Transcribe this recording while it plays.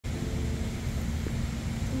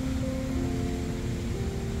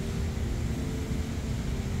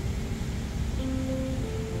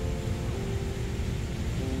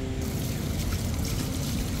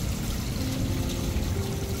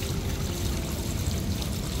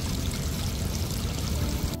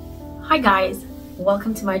Hi guys,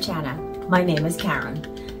 welcome to my channel. My name is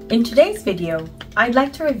Karon. In today's video, I'd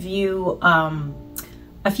like to review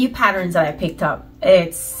a few patterns that I picked up.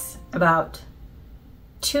 It's about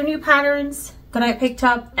 2 new patterns that I picked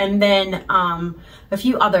up, and then a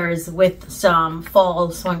few others with some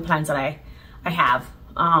fall sewing plans that I have.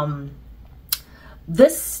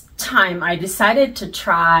 This time I decided to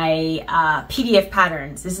try PDF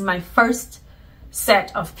patterns. This is my first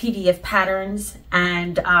set of PDF patterns,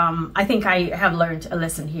 and I think I have learned a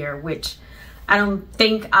lesson here, which I don't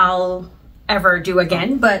think I'll ever do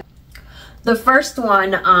again. But the first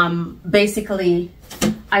one basically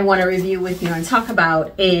I want to review with you and talk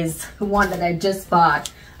about is one that I just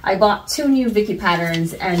bought. I bought 2 new Viki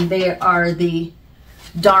patterns, and they are the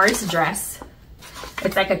Doris dress.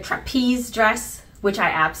 It's like a trapeze dress, which I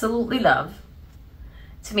absolutely love.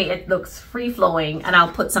 To me, it looks free-flowing, and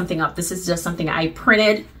I'll put something up. This is just something I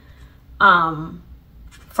printed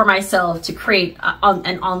for myself to create an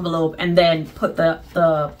envelope and then put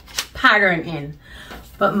the pattern in.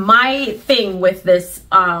 But my thing with this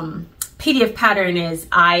PDF pattern is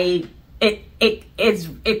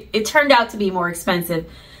it turned out to be more expensive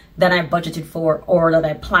than I budgeted for, or that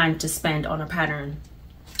I planned to spend on a pattern.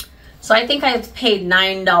 So I think I paid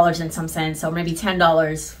 $9 and some cents, or maybe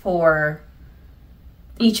 $10 for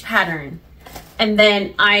each pattern. And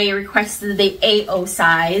then I requested the AO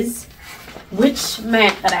size, which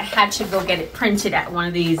meant that I had to go get it printed at one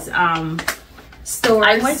of these stores.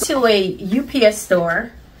 I went to a UPS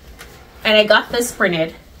store and I got this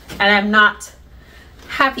printed, and I'm not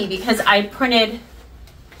happy because I printed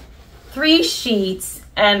 3 sheets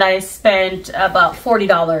and I spent about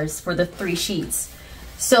 $40 for the 3 sheets.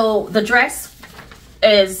 So the dress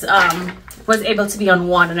is was able to be on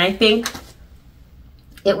one, and I think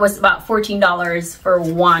it was about $14 for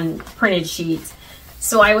 1 printed sheet.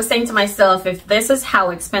 So I was saying to myself, if this is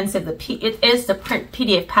how expensive it is to print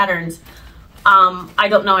PDF patterns, I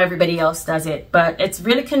don't know everybody else does it, but it's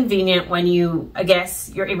really convenient when I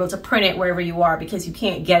guess you're able to print it wherever you are, because you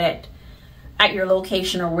can't get it at your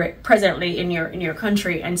location or presently in your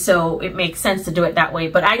country, and so it makes sense to do it that way.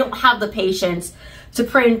 But I don't have the patience to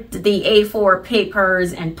print the A4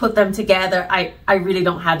 papers and put them together. I really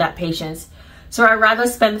don't have that patience. So I'd rather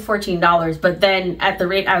spend $14, but then at the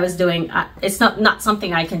rate I was doing, it's not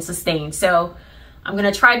something I can sustain. So I'm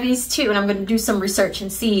gonna try these 2, and I'm gonna do some research and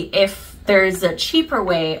see if there's a cheaper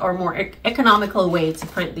way or more economical way to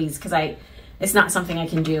print these, because it's not something I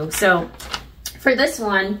can do. So for this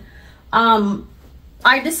one,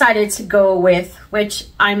 I decided to go with, which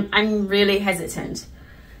I'm really hesitant,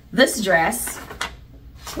 this dress,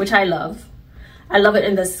 which I love. I love it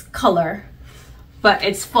in this color, but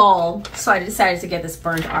it's fall, so I decided to get this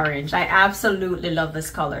burnt orange. I absolutely love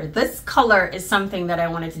this color. This color is something that I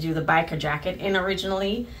wanted to do the biker jacket in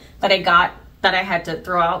originally, that I got, that I had to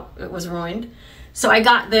throw out. It was ruined. So I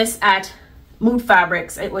got this at Mood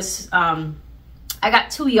Fabrics. It was, I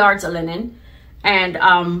got 2 yards of linen, and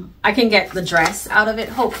I can get the dress out of it,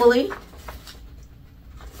 hopefully.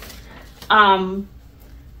 I'm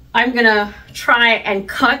gonna try and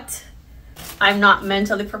cut. I'm not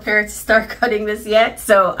mentally prepared to start cutting this yet,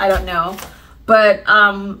 so I don't know. But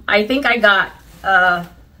I think I got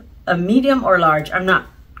a medium or large. I'm not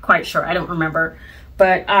quite sure. I don't remember.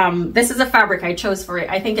 But this is a fabric I chose for it.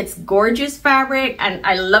 I think it's gorgeous fabric, and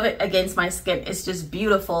I love it against my skin. It's just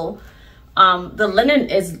beautiful. The linen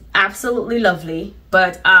is absolutely lovely,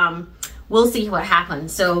 but we'll see what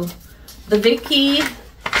happens. So the Viki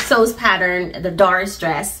Sews pattern, the Doris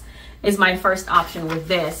dress, is my first option with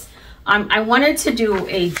this. I wanted to do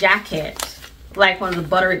a jacket, like one of the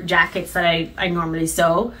butter jackets that I normally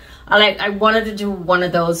sew. I wanted to do one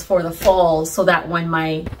of those for the fall, so that when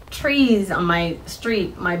my trees on my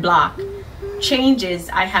street, my block, changes,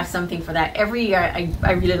 I have something for that. Every year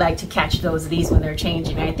I really like to catch those leaves when they're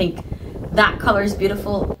changing. I think that color is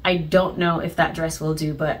beautiful. I don't know if that dress will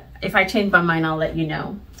do, but if I change my mind, I'll let you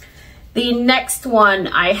know. The next one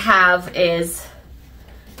I have is,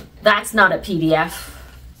 that's not a PDF,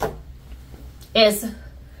 is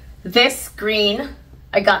this green.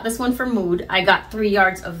 I got this one from Mood. I got 3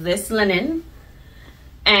 yards of this linen,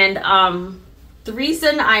 and the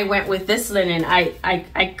reason I went with this linen,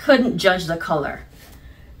 I couldn't judge the color.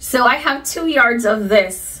 So I have 2 yards of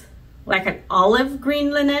this, like an olive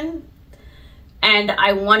green linen, and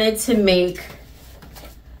I wanted to make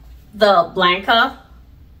the Blanca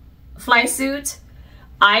fly suit.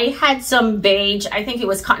 I had some beige, I think it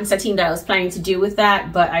was cotton sateen that I was planning to do with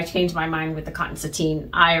that, but I changed my mind with the cotton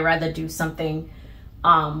sateen. I rather do something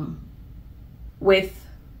with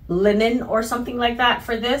linen or something like that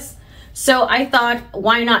for this. So I thought,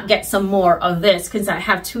 why not get some more of this, because I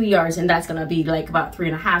have 2 yards and that's gonna be like about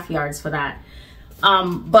 3.5 yards for that.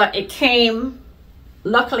 But it came,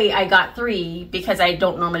 luckily I got 3 because I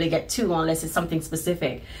don't normally get 2 unless it's something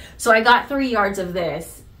specific. So I got 3 yards of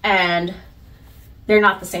this, and they're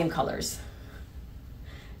not the same colors.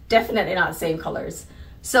 Definitely not the same colors.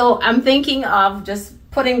 So I'm thinking of just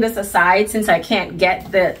putting this aside since I can't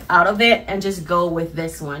get the out of it, and just go with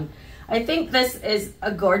this one. I think this is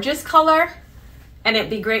a gorgeous color and it'd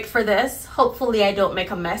be great for this. Hopefully I don't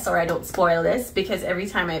make a mess or I don't spoil this, because every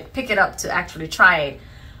time I pick it up to actually try it,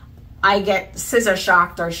 I get scissor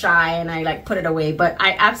shocked or shy and I like put it away. But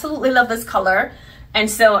I absolutely love this color, and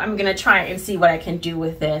so I'm gonna try and see what I can do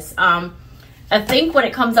with this. I think when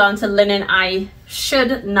it comes on to linen, I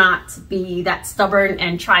should not be that stubborn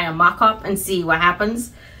and try a mock-up and see what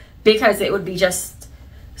happens, because it would be just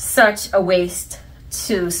such a waste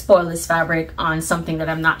to spoil this fabric on something that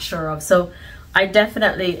I'm not sure of. So I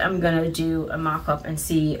definitely am gonna do a mock-up and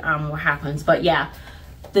see what happens. But yeah,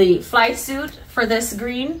 the fly suit for this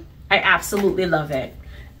green, I absolutely love it.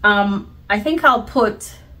 I think I'll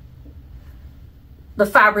put the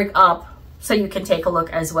fabric up so you can take a look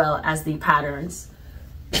as well as the patterns.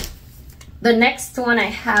 The next one I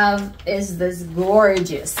have is this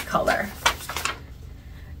gorgeous color,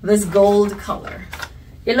 this gold color.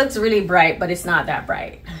 It looks really bright, but it's not that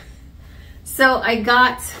bright. So I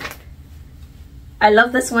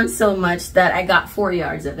love this one so much that I got 4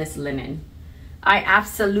 yards of this linen. I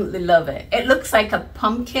absolutely love it. It looks like a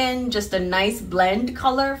pumpkin, just a nice blend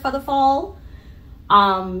color for the fall.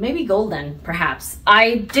 Maybe golden, perhaps.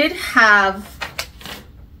 I did have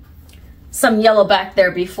some yellow back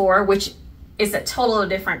there before, which is a totally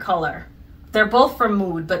different color. They're both from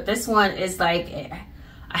Mood, but this one is like a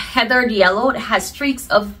heathered yellow. It has streaks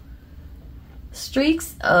of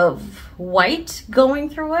white going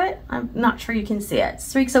through it. I'm not sure you can see it.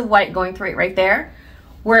 Streaks of white going through it right there.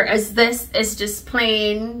 Whereas this is just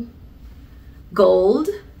plain gold.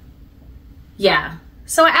 Yeah.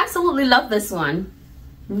 So I absolutely love this one.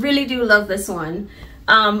 Really do love this one.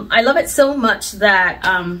 I love it so much that,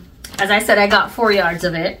 as I said, I got 4 yards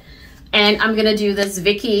of it. And I'm gonna do this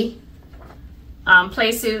Viki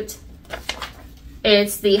play suit.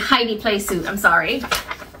 It's the Heidi play suit, I'm sorry,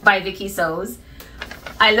 by Viki Sews.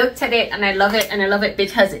 I looked at it and I love it, and I love it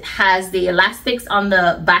because it has the elastics on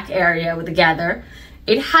the back area with the gather.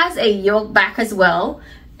 It has a yoke back as well,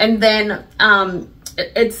 and then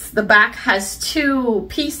the back has 2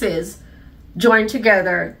 pieces joined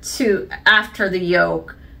together after the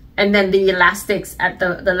yoke, and then the elastics at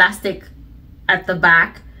the elastic at the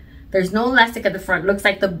back. There's no elastic at the front. Looks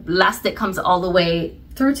like the elastic comes all the way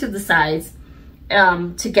through to the sides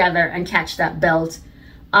together and catch that belt.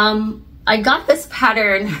 I got this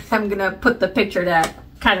pattern. I'm gonna put the picture that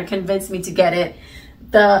kind of convinced me to get it.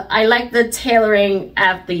 I like the tailoring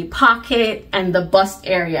at the pocket and the bust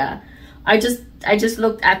area. I just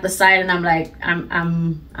looked at the side and I'm like,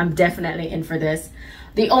 I'm definitely in for this.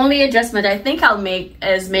 The only adjustment I think I'll make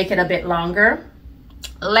is make it a bit longer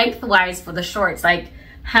lengthwise for the shorts, like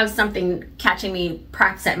have something catching me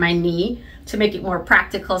perhaps at my knee to make it more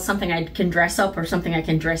practical, something I can dress up or something I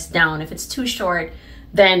can dress down. If it's too short,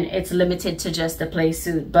 then it's limited to just a play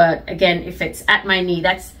suit. But again, if it's at my knee,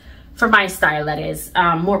 that's for my style, that is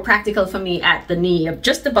more practical for me at the knee,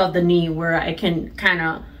 just above the knee, where I can kind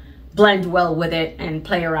of blend well with it and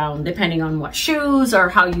play around depending on what shoes or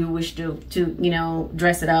how you wish to you know,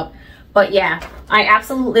 dress it up. But yeah, I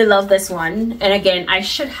absolutely love this one. And again, I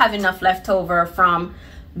should have enough left over from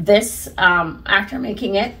this after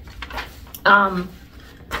making it. The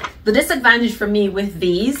disadvantage for me with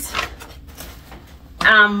these,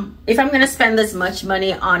 if I'm gonna spend this much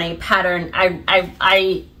money on a pattern,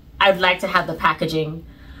 I'd like to have the packaging.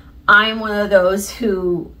 I'm one of those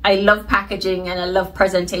who, I love packaging and I love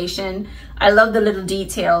presentation. I love the little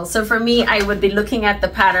details. So for me, I would be looking at the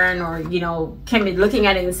pattern, or, you know, can be looking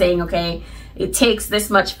at it and saying, okay, it takes this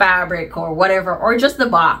much fabric or whatever, or just the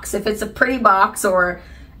box. If it's a pretty box or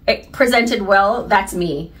it presented well, that's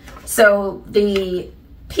me. So the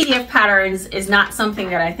PDF patterns is not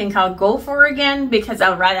something that I think I'll go for again, because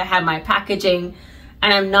I'd rather have my packaging,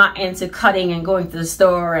 and I'm not into cutting and going to the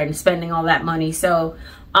store and spending all that money. So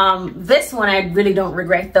this one I really don't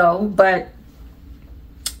regret though, but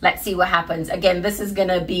let's see what happens. Again, this is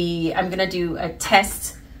gonna be, I'm gonna do a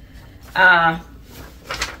test. I'm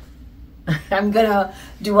gonna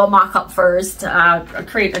do a mock-up first,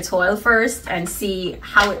 create a toil first and see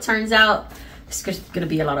how it turns out. It's gonna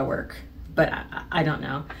be a lot of work, but I don't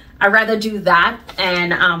know. I'd rather do that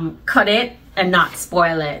and cut it and not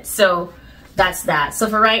spoil it. So that's that. So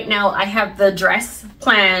for right now, I have the dress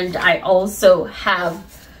planned. I also have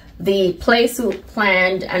the play suit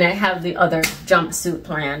planned, and I have the other jumpsuit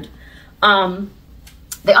planned.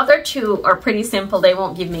 The other two are pretty simple. They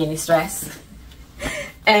won't give me any stress.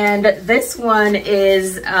 And this one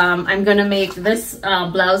is, I'm gonna make this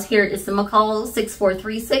blouse here. It's the Mccalls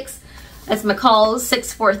 6436. That's Mccalls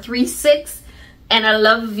 6436. And I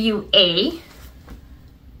love view A.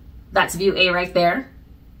 That's view A right there.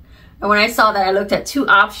 And when I saw that, I looked at two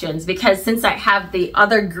options, because since I have the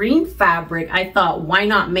other green fabric, I thought, why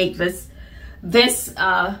not make this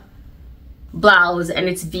blouse, and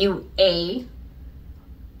it's view A.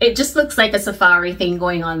 It just looks like a safari thing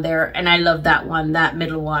going on there, and I love that one, that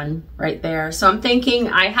middle one right there. So I'm thinking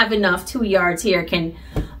I have enough, 2 yards here can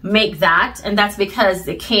make that, and that's because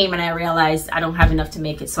it came and I realized I don't have enough to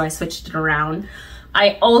make it, so I switched it around.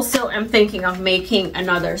 I also am thinking of making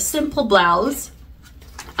another simple blouse.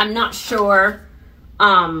 I'm not sure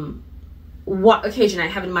what occasion I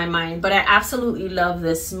have in my mind, but I absolutely love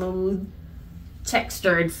this smooth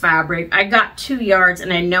textured fabric. I got 2 yards,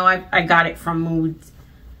 and I know I got it from Mood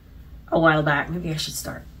a while back. Maybe I should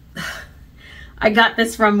start. I got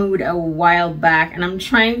this from Mood a while back, and I'm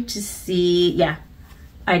trying to see. Yeah,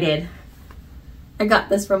 I did. I got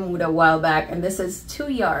this from Mood a while back, and this is 2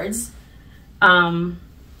 yards.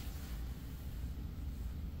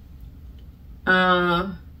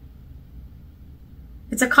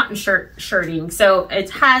 It's a cotton shirting, so it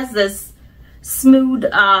has this smooth,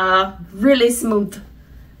 really smooth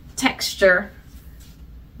texture,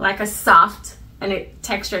 like a soft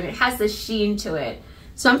texture, and it has this sheen to it.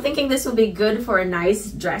 So I'm thinking this will be good for a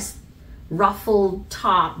nice dress, ruffled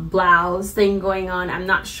top blouse thing going on. I'm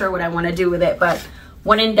not sure what I want to do with it, but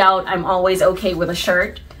when in doubt, I'm always okay with a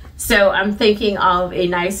shirt. So I'm thinking of a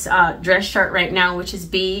nice dress shirt right now, which is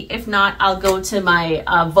B. If not, I'll go to my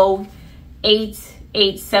Vogue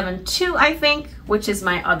 8872, I think, which is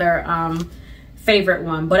my other favorite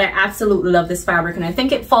one. But I absolutely love this fabric, and I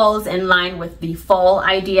think it falls in line with the fall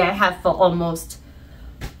idea I have for almost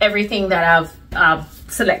everything that I've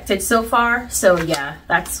selected so far. So yeah,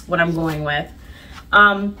 that's what I'm going with.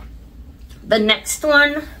 The next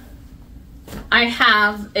one I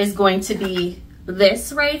have is going to be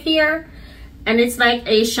this right here, and it's like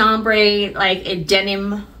a chambray, like a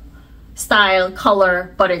denim style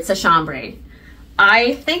color, but it's a chambray.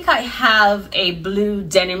 I think I have a blue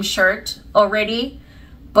denim shirt already,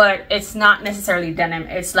 but it's not necessarily denim.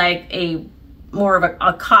 It's like a more of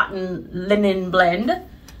a cotton linen blend,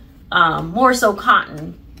 more so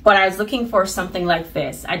cotton. But I was looking for something like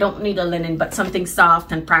this. I don't need a linen, but something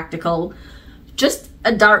soft and practical. Just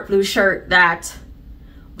a dark blue shirt that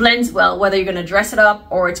blends well, whether you're gonna dress it up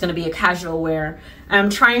or it's gonna be a casual wear. I'm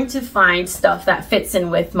trying to find stuff that fits in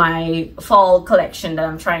with my fall collection that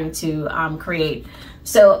I'm trying to create.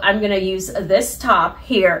 So I'm gonna use this top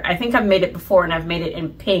here. I think I've made it before, and I've made it in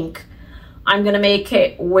pink. I'm gonna make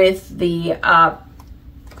it with the, I'm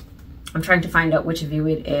trying to find out which view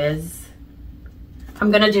it is. I'm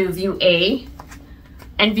gonna do view A,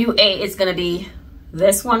 and view A is gonna be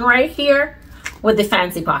this one right here with the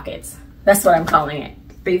fancy pockets. That's what I'm calling it.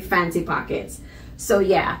 Big fancy pockets. So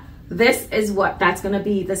yeah, this is what that's gonna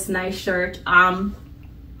be, this nice shirt. I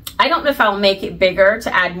don't know if I'll make it bigger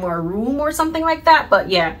to add more room or something like that, but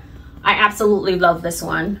yeah, I absolutely love this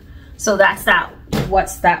one. So that's that.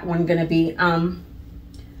 What's that one gonna be? The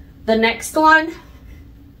next one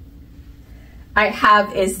I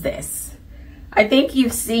have is this. I think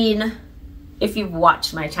you've seen, if you've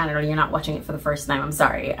watched my channel or you're not watching it for the first time, I'm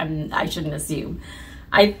sorry, I shouldn't assume.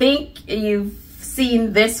 I think you've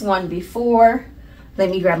seen this one before. Let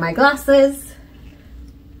me grab my glasses.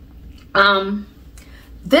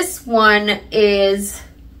 This one is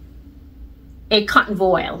a cotton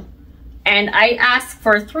voile, and I asked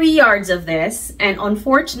for 3 yards of this, and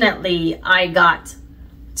unfortunately I got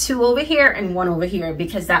 2 over here and 1 over here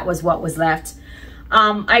because that was what was left.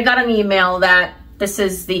 I got an email that this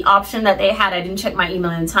is the option that they had. I didn't check my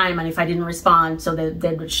email in time, and if I didn't respond, so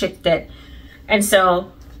they shipped it. And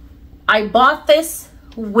so I bought this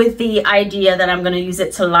with the idea that I'm going to use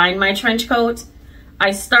it to line my trench coat.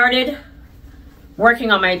 I started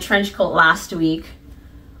working on my trench coat last week.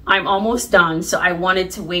 I'm almost done, so I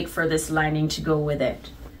wanted to wait for this lining to go with it.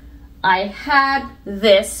 I had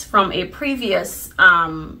this from a previous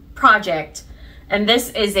project, and this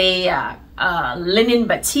is a linen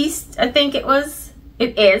batiste, I think it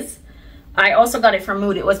is. I also got it from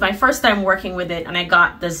Mood. It was my first time working with it, and I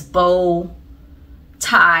got this bow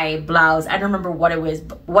tie blouse. I don't remember what it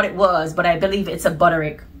was, but I believe it's a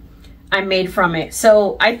butterick I made from it.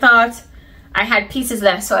 So I thought I had pieces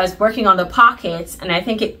left, so I was working on the pockets, and I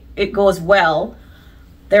think it goes well.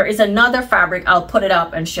 There is another fabric, I'll put it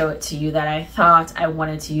up and show it to you, that I thought I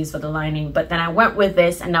wanted to use for the lining, but then I went with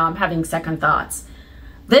this and now I'm having second thoughts.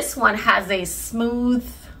 This one has a smooth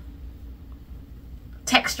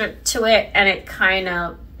texture to it, and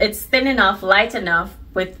it's thin enough, light enough,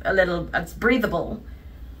 with a little, it's breathable.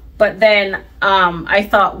 But then I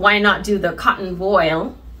thought, why not do the cotton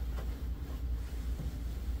voile,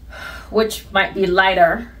 which might be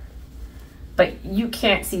lighter, but you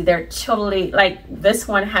can't see, they're totally, like, this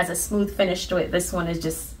one has a smooth finish to it, this one is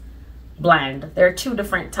just bland. They're two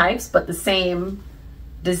different types but the same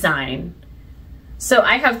design. So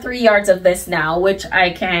I have 3 yards of this now, which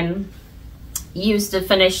I can use to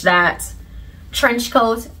finish that trench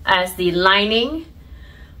coat as the lining.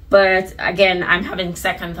 But again, I'm having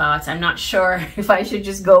second thoughts. I'm not sure if I should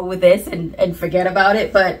just go with this and forget about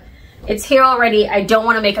it, but it's here already. I don't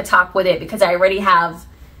want to make a top with it because I already have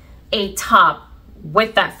a top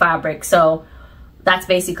with that fabric. So that's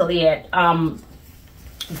basically it.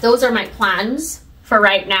 Those are my plans for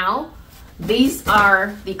right now. These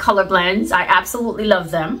are the color blends. I absolutely love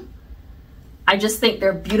them. I just think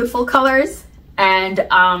they're beautiful colors, and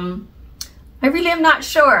I really am not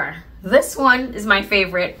sure. This one is my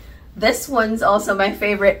favorite. This one's also my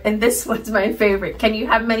favorite, and this one's my favorite. Can you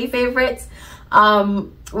have many favorites?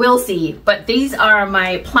 We'll see. But these are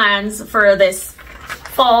my plans for this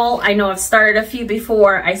fall. I know I've started a few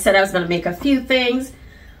before. I said I was going to make a few things.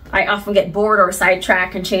 I often get bored or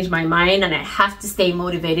sidetracked and change my mind, and I have to stay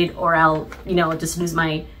motivated or I'll, you know, just lose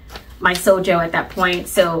my sojo at that point.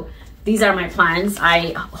 So these are my plans.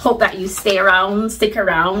 I hope that you stick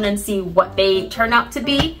around and see what they turn out to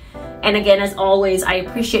be. And again, as always, I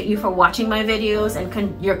appreciate you for watching my videos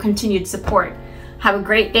and your continued support. Have a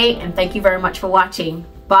great day, and thank you very much for watching.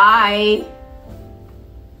 Bye.